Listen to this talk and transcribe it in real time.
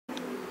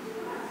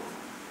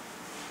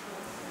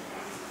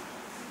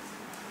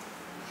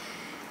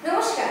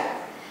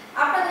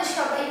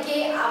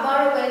সকলকে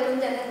আবারও ওয়েলকাম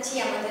জানাচ্ছি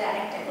আমাদের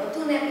আরেকটা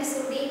নতুন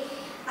এপিসোডে।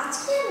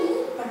 আজকে আমি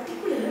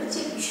পার্টিকুলার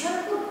যে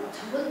বিষয়ের উপর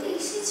কথা বলতে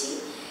এসেছি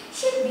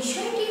সেই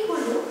বিষয়টি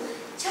হলো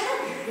যারা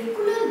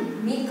রেগুলার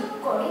মেকআপ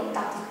করে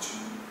তাদের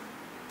জন্য।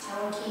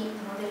 যেমন কি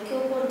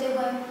আমাদেরকেও করতে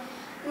হয়,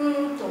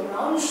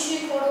 তোমরাও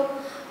নিশ্চয়ই করো,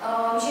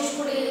 বিশেষ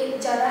করে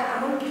যারা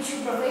এমন কিছু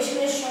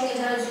প্রফেশনের সঙ্গে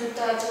যারা যুক্ত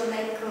আছো,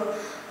 লাইক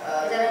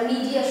যারা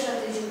মিডিয়ার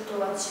সাথে যুক্ত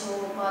আছো,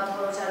 বা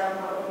ধরো যারা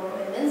বড় বড়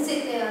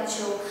এমএনসিতে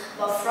আছো,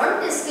 বা ফ্রন্ট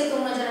ডেস্কে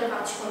তোমরা যারা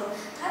কাজ করো,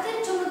 তাদের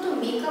জন্য তো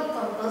মেকআপ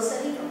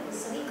কম্পালসারি।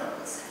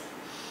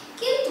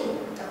 কিন্তু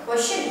the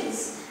question is,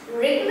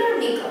 regular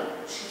makeup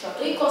সে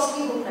যতই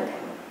কস্টলি হোক না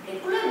কেন,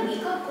 রেগুলার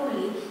মেকআপ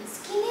করলে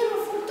স্কিনের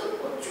উপর তো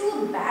প্রচুর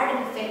ব্যাড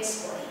এফেক্টস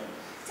পড়ে।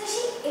 তাই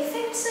সেই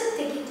এফেক্টসের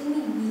থেকে তুমি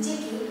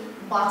নিজেকে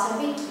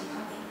বাঁচাবে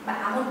কীভাবে, বা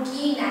এমন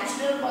কি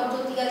ন্যাচারাল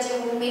পদ্ধতি আছে,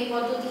 হোমমেড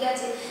পদ্ধতি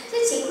আছে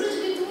যেগুলো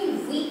যদি তুমি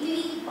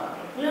উইকলি বা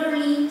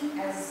regularly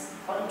as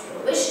according to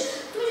your wish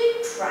তুমি যদি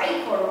ট্রাই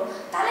করো,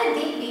 তাহলে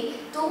দেখবে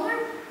তোমার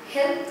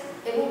হেলথ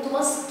এবং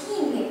তোমার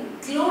স্কিনের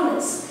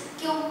গ্লোনেস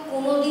কেউ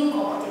কোনোদিন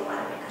কমাতে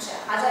পারবে না, সে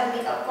হাজার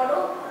মেকআপ করো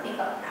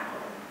মেকআপ না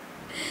করো।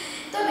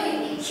 তবে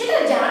সেটা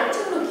জানার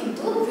জন্য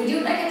কিন্তু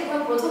ভিডিওটাকে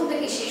তোমার প্রথম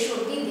থেকে শেষ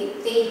অবধি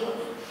দেখতেই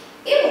হবে,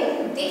 এবং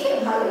দেখে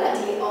ভালো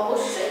লাগলে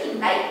অবশ্যই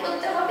লাইক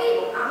করতে হবে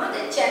এবং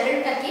আমাদের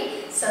চ্যানেলটাকে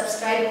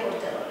সাবস্ক্রাইব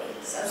করতে হবে।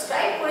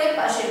 সাবস্ক্রাইব করে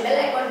পাশের বেল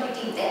আইকনটি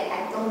টিপতে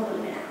একদম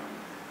ভুলবে না।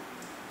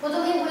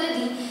 প্রথমে বলে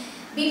দিই,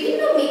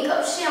 বিভিন্ন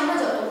মেকআপসে আমরা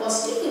যত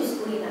কস্টলি ইউজ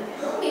করি না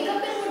কেন,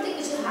 মেকআপের মধ্যে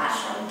কিছু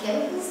হার্ম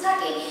কেমিক্যালস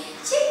থাকে,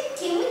 যে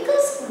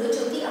কেমিক্যালসগুলো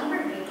যদি আমরা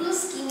রেগুলার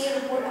স্কিনের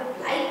উপর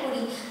অ্যাপ্লাই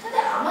করি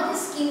তাহলে আমাদের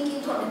স্কিন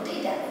কিন্তু অনেকটাই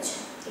ড্যামেজ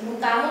হয়। এবং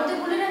তার মধ্যে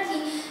বলে রাখি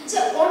যে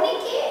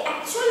অনেকে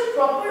অ্যাকচুয়াল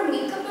প্রপার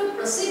মেকআপের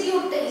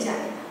প্রসিডিওরটাই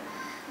জানে না।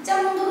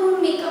 যেমন ধরুন,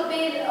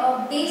 মেকআপের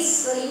বেস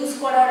ইউজ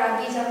করার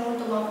আগে, যেমন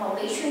তোমার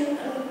ফাউন্ডেশন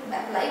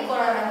অ্যাপ্লাই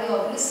করার আগে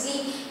অবভিয়াসলি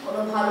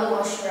কোনো ভালো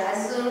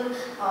ময়শ্চারাইজার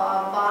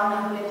বা না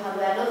হলে ভালো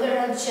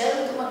অ্যালোভেরা জেল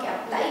তোমাকে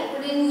অ্যাপ্লাই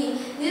করে নিয়ে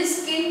নিজের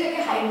স্কিনটাকে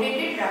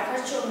হাইড্রেটেড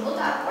রাখার জন্য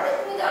তারপরে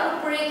তুমি তার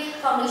উপরে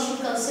ফাউন্ডেশন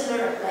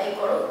কনসিলার অ্যাপ্লাই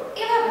করো,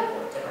 এভাবে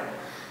করতে পারো।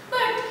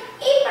 বাট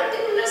এই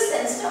পার্টিকুলার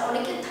সেন্সটা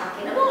অনেকের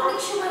থাকে না, বা অনেক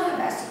সময় হয়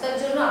ব্যস্ততার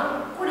জন্য আমরা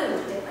করে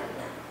উঠতে পারি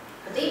না,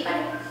 হতেই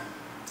পারে।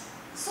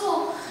 সো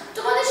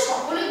তোমাদের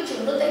সকলের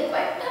জন্য তাই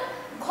কয়েকটা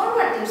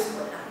ঘরোয়া টিপস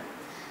বললাম।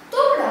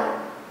 তোমরা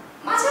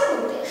মাঝে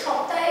মধ্যে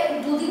সপ্তাহে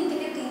 2 দিন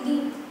থেকে 3 দিন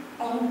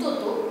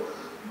অন্তত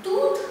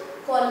দুধ,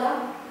 কলা,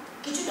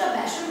 কিছুটা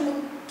বেসন,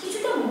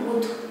 কিছুটা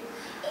মধু,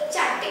 এই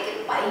চারটেকে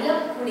পাইল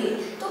আপ করে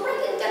তোমরা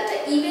কিন্তু একটা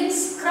even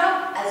scrub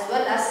as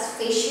well as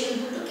facial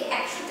দুটোকে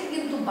একসাথে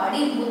কিন্তু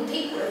বাড়ির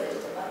মধ্যেই করে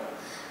ফেলতে পারো।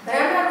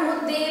 ব্যানানার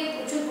মধ্যে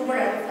প্রচুর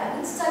পরিমাণে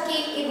ফ্লাভিনস থাকে,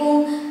 এবং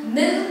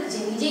মিল্ক যে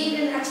নিজেই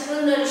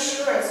ন্যাচারাল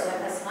নারিশার অ্যাজ ওয়েল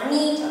অ্যাজ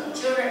হানি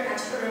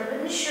ন্যাচারাল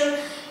রিপ্লেনিশার,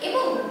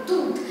 এবং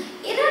দুধ,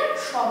 এরা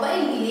সবাই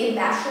মিলে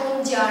বেসন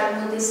যার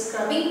মধ্যে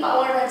স্ক্রাবিং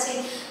পাওয়ার আছে।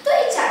 তো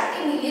এই চারটে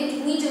মিলে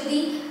তুমি যদি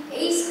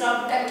এই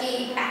স্ক্রাবটাকে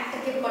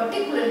প্যাকটাকে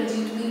পার্টিকুলারলি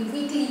যদি তুমি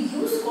উইকলি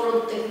ইউজ করো,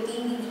 3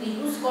 দিন যদি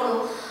ইউজ করো,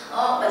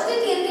 বা যদি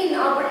 3 দিন না,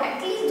 আবার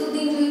অ্যাটলিস্ট 2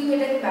 দিন যদি তুমি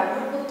এটাকে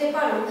ব্যবহার করতে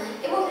পারো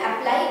এবং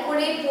অ্যাপ্লাই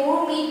করে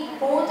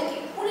 15 থেকে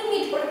 20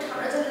 মিনিট করে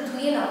ঠান্ডা জলে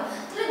ধুয়ে নাও,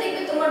 তাহলে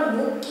দেখবে তোমার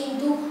মুখ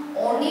কিন্তু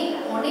অনেক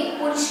অনেক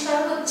পরিষ্কার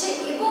হচ্ছে।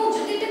 এবং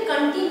যদি এটা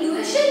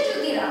কন্টিনিউয়েশন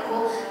যদি রাখো,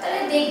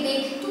 তাহলে দেখবে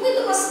তুমি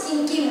তোমার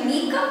স্কিনকে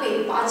মেকআপের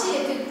বাজে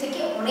এফেক্ট থেকে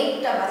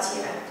অনেকটা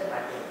বাঁচিয়ে রাখতে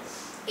পারবে।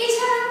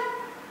 এছাড়া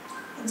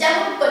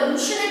যেমন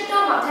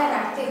পলিউশনেরটাও মাথায়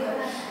রাখতে হয়,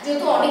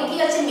 যেহেতু অনেকেই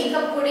আছে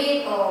মেকআপ করে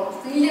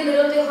ফিল্ডে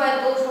বেরোতে হয়,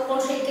 তো তখন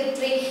সেই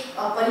ক্ষেত্রে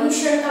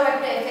পলিউশনটাও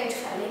একটা এফেক্ট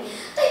ফেলে।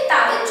 তাই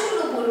তাদের জন্য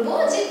বলবো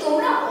যে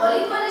তোমরা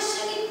অলিভ অয়েলের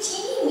সঙ্গে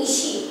চিনি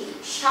মিশিয়ে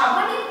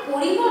সাবানের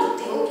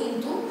পরিবর্তেও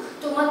কিন্তু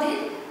তোমাদের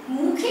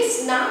মুখে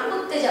স্নান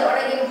করতে যাওয়ার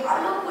আগে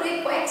ভালো করে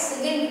কয়েক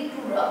সেকেন্ড একটু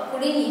রাব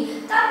করে নিয়ে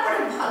তারপরে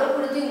ভালো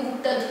করে তুমি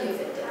মুখটা ধুয়ে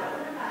ফেলতে পারো।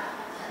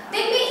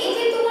 দেখবে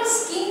এতে তোমার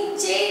স্কিন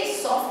যে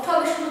সফট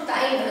হবে শুধু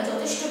তাই না,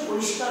 যথেষ্ট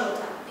পরিষ্কারও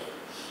থাকবে।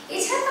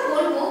 এছাড়া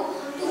বলবো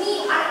তুমি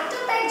আরেকটা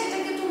প্যাক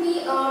যেটাকে তুমি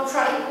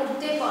ট্রাই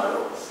করতে পারো,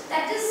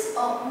 দ্যাট ইজ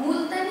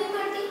মুলতানি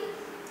মাটি,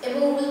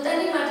 এবং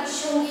মুলতানি মাটির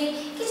সঙ্গে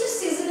কিছু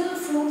সিজনাল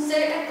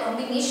ফ্রুটসের একটা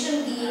কম্বিনেশন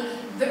দিয়ে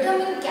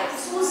ভিটামিন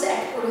ক্যাপসুলস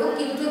অ্যাড করেও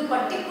কিন্তু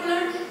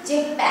পার্টিকুলার যে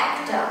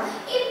প্যাকটা,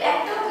 এই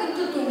প্যাকটাও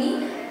কিন্তু তুমি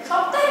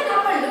সপ্তাহে না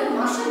পারলেও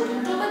মাসে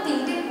 2 বা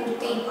 3টে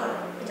করতেই পারো।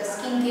 এটা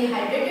স্কিনকে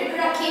হাইড্রেটেড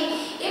রাখে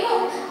এবং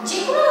যে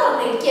কোনো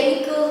ধরনের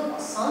কেমিক্যাল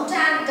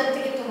সানট্যান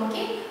থেকে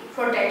তোমাকে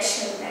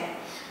প্রোটেকশন দেয়।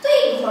 তো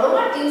এই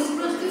ঘরোয়া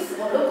টিপসগুলো যদি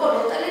ফলো করো,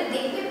 তাহলে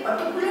দেখবে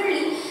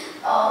পার্টিকুলারলি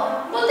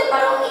বলতে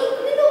পারো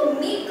এইগুলো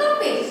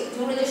মেকআপের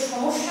জন্য যে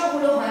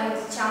সমস্যাগুলো হয়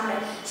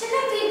চামড়ায়,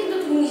 সেখান থেকে কিন্তু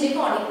তুমি নিজেকে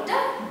অনেকটা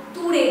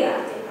দূরে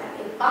রাখতে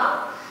পারবে বা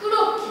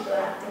সুরক্ষিত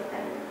রাখতে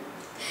পারবে।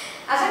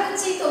 আশা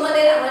করছি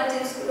তোমাদের আমার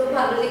টিপসগুলো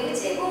ভালো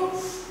লেগেছে, এবং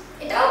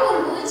এটাও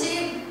বলবো যে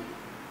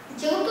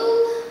যেহেতু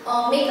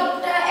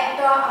মেকআপটা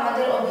একটা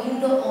আমাদের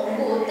অভিন্ন অঙ্গ,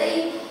 তাই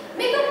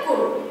মেকআপ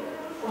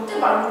করতে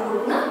বারণ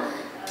করো না,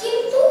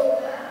 কিন্তু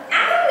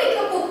এমন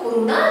মেকআপও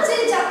করো না যে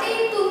যাতে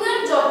তোমার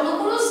যত্ন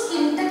করো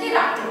স্কিনটাকে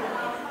রাখতে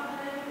পারে।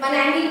 মানে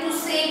আই মিন টু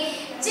সে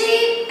যে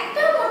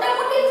একটা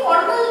মোটামুটি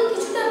ফর্মাল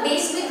কিছুটা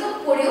বেস মেকআপ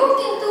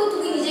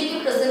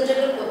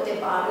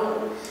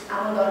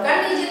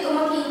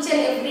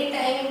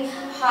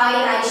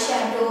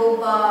শ্যাডো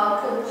বা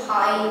খুব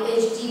হাই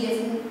এইচডি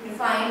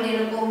ডিফাইন্ড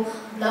এরকম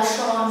ব্লাশ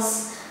অনস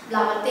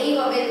লাগাতেই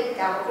হবে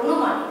তার কোনো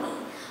মানে নেই।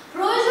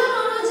 প্রয়োজন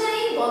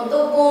অনুযায়ী,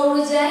 গন্তব্য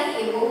অনুযায়ী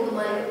এবং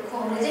তোমার লক্ষ্য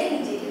অনুযায়ী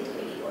নিজেকে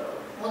তৈরি করো।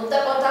 মোদ্দা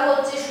কথা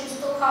হচ্ছে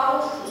সুস্থ খাও,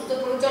 সুস্থ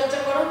পরিচর্যা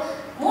করো,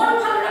 মন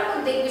ভালো রাখো,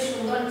 দেখবে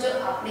সৌন্দর্য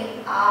আপনি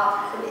আপ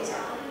খুলে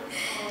যাবে।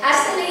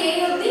 আসলে এই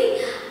অবধি,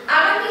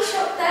 আগামী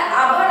সপ্তাহে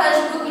আবার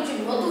আসবো কিছু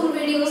নতুন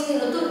ভিডিওস নিয়ে,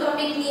 নতুন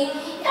টপিক নিয়ে।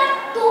 আর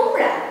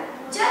তোমরা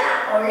যারা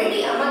অলরেডি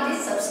আমাদের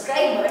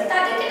সাবস্ক্রাইবার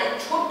তাদেরকে না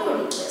ছোট্ট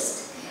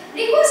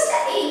রিকোয়েস্টটা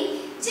এই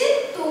যে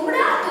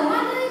তোমরা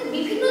তোমাদের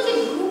বিভিন্ন যে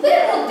গ্রুপের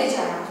মধ্যে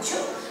যারা আছো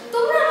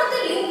তোমরা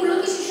আমাদের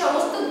লিঙ্কগুলোকে সেই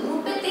সমস্ত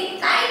গ্রুপেতে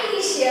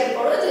কাইন্ডলি শেয়ার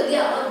করো যদি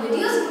আমার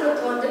ভিডিওসগুলো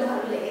তোমাদের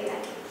ভালো লেগে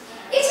থাকে।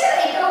 এছাড়া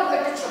এটাও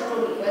একটা ছোট্ট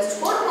রিকোয়েস্ট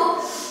করবো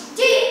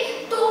যে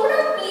তোমরা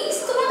প্লিজ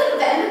তোমাদের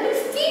ভ্যালুয়েবল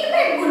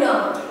ফিডব্যাকগুলো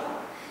আমাকে দাও,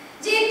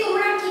 যে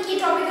তোমরা কি কি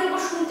টপিকের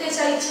উপর শুনতে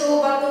চাইছো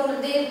বা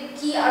তোমাদের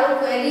কি আরো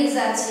কোয়েরিজ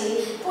আছে,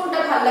 কোনটা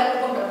ভালো লাগলো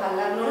কোনটা ভালো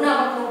লাগলো না,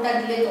 বা কোনটা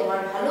দিলে তোমার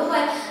ভালো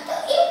হয়। তো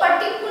এই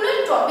পার্টিকুলার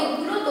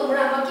টপিকগুলো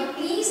তোমরা আমাকে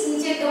প্লিজ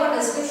নিচে দেওয়া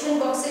ডেসক্রিপশন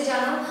বক্সে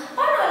জানাও,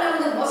 বা নাহলে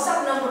আমাদের হোয়াটসঅ্যাপ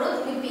নম্বরও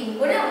তুমি পিন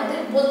করে আমাদের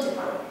বলতে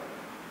পারো।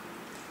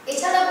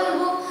 এছাড়া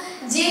বলবো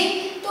যে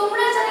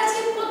তোমরা যারা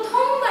আজকে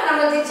প্রথমবার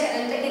আমাদের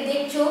চ্যানেলটাকে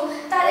দেখছো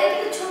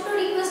তাদেরকে ছোট্ট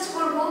রিকোয়েস্ট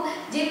করবো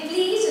যে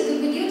প্লিজ যদি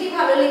ভিডিওটি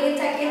ভালো লেগে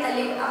থাকে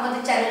তাহলে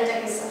আমাদের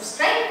চ্যানেলটাকে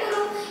সাবস্ক্রাইব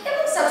করো,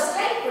 এবং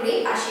সাবস্ক্রাইব করে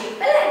পাশে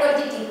বেল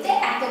আইকনটি টিপতে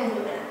একদম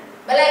ভুলবে না।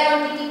 বেল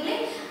আইকনটি টিপলে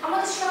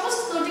আমাদের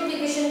সমস্ত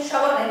নোটিফিকেশন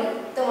সবার আগে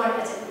তোমার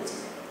কাছে পৌঁছে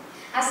যাবে।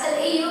 আসলে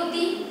এই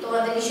অবধি,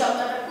 তোমাদের এই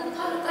সপ্তাহটা খুব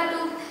ভালো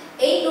কাটুক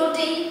এই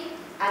নোটেই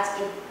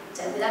আজকে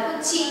বিদা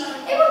করছি,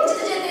 এবং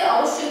যেতে যেতে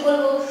অবশ্যই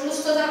বলবো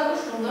সুস্থ থাকো,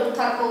 সুন্দর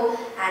থাকো,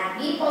 and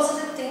be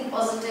positive, think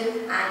positive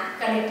and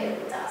connected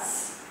with us.